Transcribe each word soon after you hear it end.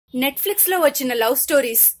Netflix లో వచ్చిన love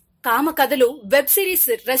stories, కామ కథలు వెబ్ సిరీస్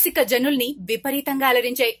రసిక జనుల్ని విపరీతంగా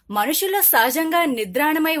అలరించాయి. మనుషుల్లో సహజంగా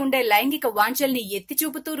నిద్రాణమై ఉండే లైంగిక వాంఛల్ని ఎత్తి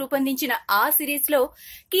చూపుతూ రూపొందించిన ఆ సిరీస్ లో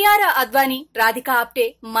కియారా అద్వానీ, రాధికా ఆప్టే,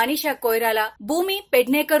 మనీషా కొయిరాలా, భూమి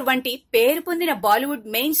పెడ్నేకర్ వంటి పేరు పొందిన బాలీవుడ్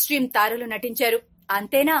మెయిన్ స్ట్రీమ్ తారలు నటించారు.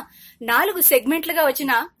 అంతేనా, 4 సెగ్మెంట్లుగా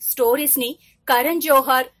వచ్చిన స్టోరీస్ ని కరణ్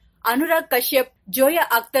జోహార్, అనురాగ్ కశ్యప్, జోయా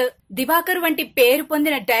అఖ్తర్, దివాకర్ వంటి పేరు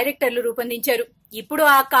పొందిన డైరెక్టర్లు రూపొందించారు. ఇప్పుడు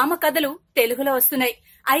ఆ కామ కథలు తెలుగులో వస్తున్నాయి.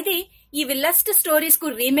 అయితే ఇవి లస్ట్ స్టోరీస్ కు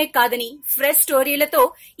రీమేక్ కాదని, ఫ్రెష్ స్టోరీలతో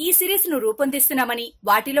ఈ సిరీస్ ను రూపొందిస్తున్నామని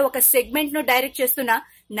వాటిలో ఒక సెగ్మెంట్ ను డైరెక్ట్ చేస్తున్న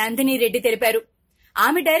నందిని రెడ్డి తెలిపారు.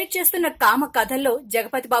 ఆమె డైరెక్ట్ చేస్తున్న కామ కథల్లో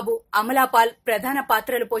జగపతి బాబు, అమలాపాల్ ప్రధాన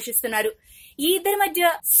పాత్రలు పోషిస్తున్నారు. ఈ ఇద్దరి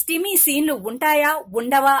మధ్య స్టిమీ సీన్లు ఉంటాయా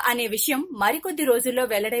ఉండవా అనే విషయం మరికొద్ది రోజుల్లో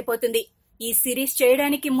వెల్లడైపోతుంది. ఈ సిరీస్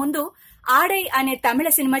చేయడానికి ముందు ఆడై అనే తమిళ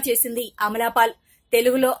సినిమా చేసింది అమలాపాల్.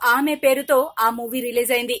 తెలుగులో ఆమె పేరుతో ఆ మూవీ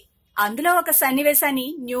రిలీజ్ అయింది. అందులో ఒక సన్నివేశాన్ని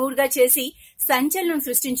న్యూడ్ గా చేసి సంచలనం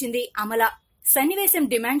సృష్టించింది అమల. సన్నివేశం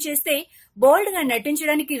డిమాండ్ చేస్తే బోల్డ్ గా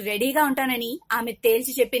నటించడానికి రెడీగా ఉంటానని ఆమె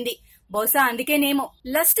తేల్చి చెప్పింది. బహుశా అందుకేనేమో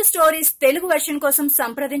లస్ట్ స్టోరీస్ తెలుగు వెర్షన్ కోసం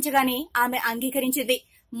సంప్రదించగానే ఆమె అంగీకరించింది.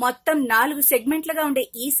 మొత్తం 4 సెగ్మెంట్లుగా ఉండే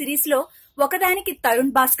ఈ సిరీస్ లో ఒకదానికి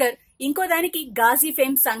తరుణ్ భాస్కర్, ఇంకోదానికి గాజీ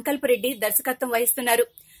ఫేమ్ సంకల్ప్ రెడ్డి దర్శకత్వం వహిస్తున్నారు.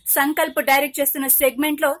 సంకల్ప్ డైరెక్ట్ చేస్తున్న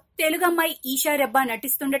సెగ్మెంట్ లో తెలుగు అమ్మాయి ఈషా రెబ్బా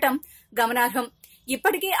నటిస్తుండటం గమనార్హం.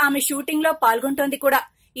 ఇప్పటికే ఆమె షూటింగ్ లో పాల్గొంటోంది కూడా.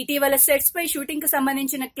 ఇటీవల సెట్స్ పై షూటింగ్ కు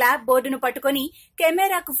సంబంధించిన క్లాప్ బోర్డును పట్టుకుని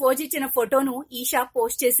కెమెరాకు ఫోజిచ్చిన ఫోటోను ఈషా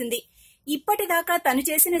పోస్ట్ చేసింది. ఇప్పటిదాకా తను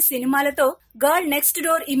చేసిన సినిమాలతో గర్ల్ నెక్స్ట్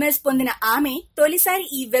డోర్ ఇమేజ్ పొందిన ఆమె తొలిసారి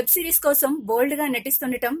ఈ వెబ్ సిరీస్ కోసం బోల్డ్ గా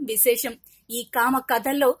నటిస్తుండటం విశేషం. ఈ కామ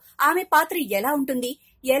కథల్లో ఆమె పాత్ర ఎలా ఉంటుంది,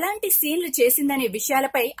 ఎలాంటి సీన్లు చేసిందనే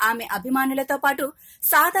విషయాలపై ఆమె అభిమానులతో పాటు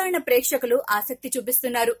సాధారణ ప్రేక్షకులు ఆసక్తి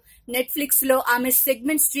చూపిస్తున్నారు. నెట్ఫ్లిక్స్ లో ఆమె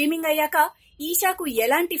సెగ్మెంట్ స్ట్రీమింగ్ అయ్యాక ఈషాకు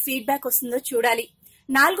ఎలాంటి ఫీడ్బ్యాక్ వస్తుందో చూడాలి.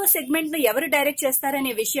 4వ సెగ్మెంట్ ను ఎవరు డైరెక్ట్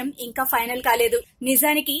చేస్తారనే విషయం ఇంకా ఫైనల్ కాలేదు.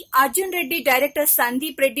 నిజానికి అర్జున్ రెడ్డి డైరెక్టర్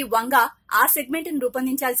సందీప్ రెడ్డి వంగ ఆ సెగ్మెంట్ ను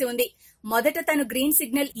రూపొందించాల్సి ఉంది. మొదట తను గ్రీన్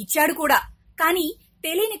సిగ్నల్ ఇచ్చాడు కూడా, కానీ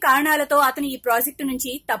తెలియని కారణాలతో అతను ఈ ప్రాజెక్టు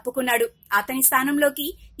నుంచి తప్పుకున్నాడు. అతని స్థానంలోకి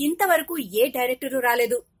ఇంతవరకు ఏ డైరెక్టరు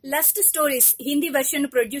రాలేదు. లస్ట్ స్టోరీస్ హిందీ వెర్షన్ ను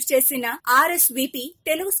ప్రొడ్యూస్ చేసిన RSVP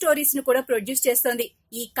తెలుగు స్టోరీస్ ను కూడా ప్రొడ్యూస్ చేస్తోంది.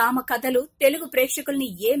 ఈ కామ కథలు తెలుగు ప్రేక్షకుల్ని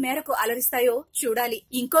ఏ మేరకు అలరిస్తాయో చూడాలి.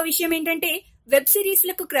 ఇంకో విషయం ఏంటంటే, వెబ్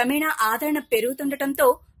సిరీస్లకు క్రమేణా ఆదరణ పెరుగుతుండటంతో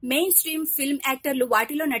మెయిన్ స్ట్రీమ్ ఫిల్మ్ యాక్టర్లు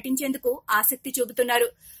వాటిలో నటించేందుకు ఆసక్తి చూపుతున్నారు.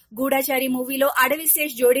 గూఢాచారి మూవీలో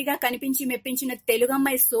అడవిశేష్ జోడీగా కనిపించి మెప్పించిన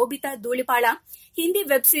తెలుగమ్మాయి శోభిత Dhulipala Hindi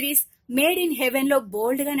web series made in heaven లో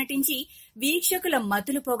బోల్డ్ గా నటించి వీక్షకుల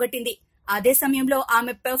మతులు పోగొట్టింది. అదే సమయంలో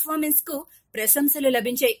ఆమె పెర్ఫార్మెన్స్ కు ప్రశంసలు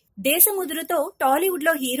లభించాయి. దేశముద్రతో టాలీవుడ్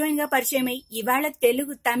లో హీరోయిన్ గా పరిచయమై ఇవాళ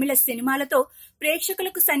తెలుగు, తమిళ సినిమాలతో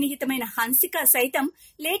ప్రేక్షకులకు సన్నిహితమైన హన్సిక సైతం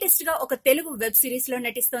లేటెస్ట్ గా ఒక తెలుగు వెబ్ సిరీస్ లో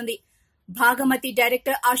నటిస్తోంది. భాగమతి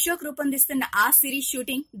డైరెక్టర్ అశోక్ రూపొందిస్తున్న ఆ సిరీస్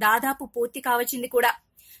షూటింగ్ దాదాపు పూర్తి కావచ్చింది కూడా.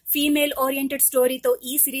 ఫీమేల్ ఓరియంటెడ్ స్టోరీతో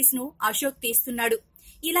ఈ సిరీస్ ను అశోక్ తీస్తున్నాడు.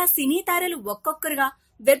 ఇలా సినీ తారలు ఒక్కొక్కరుగా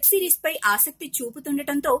వెబ్ సిరీస్ పై ఆసక్తి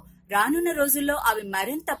చూపుతుండటంతో రానున్న రోజుల్లో అవి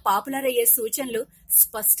మరింత పాపులర్ అయ్యే సూచనలు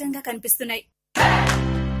స్పష్టంగా కనిపిస్తున్నాయి.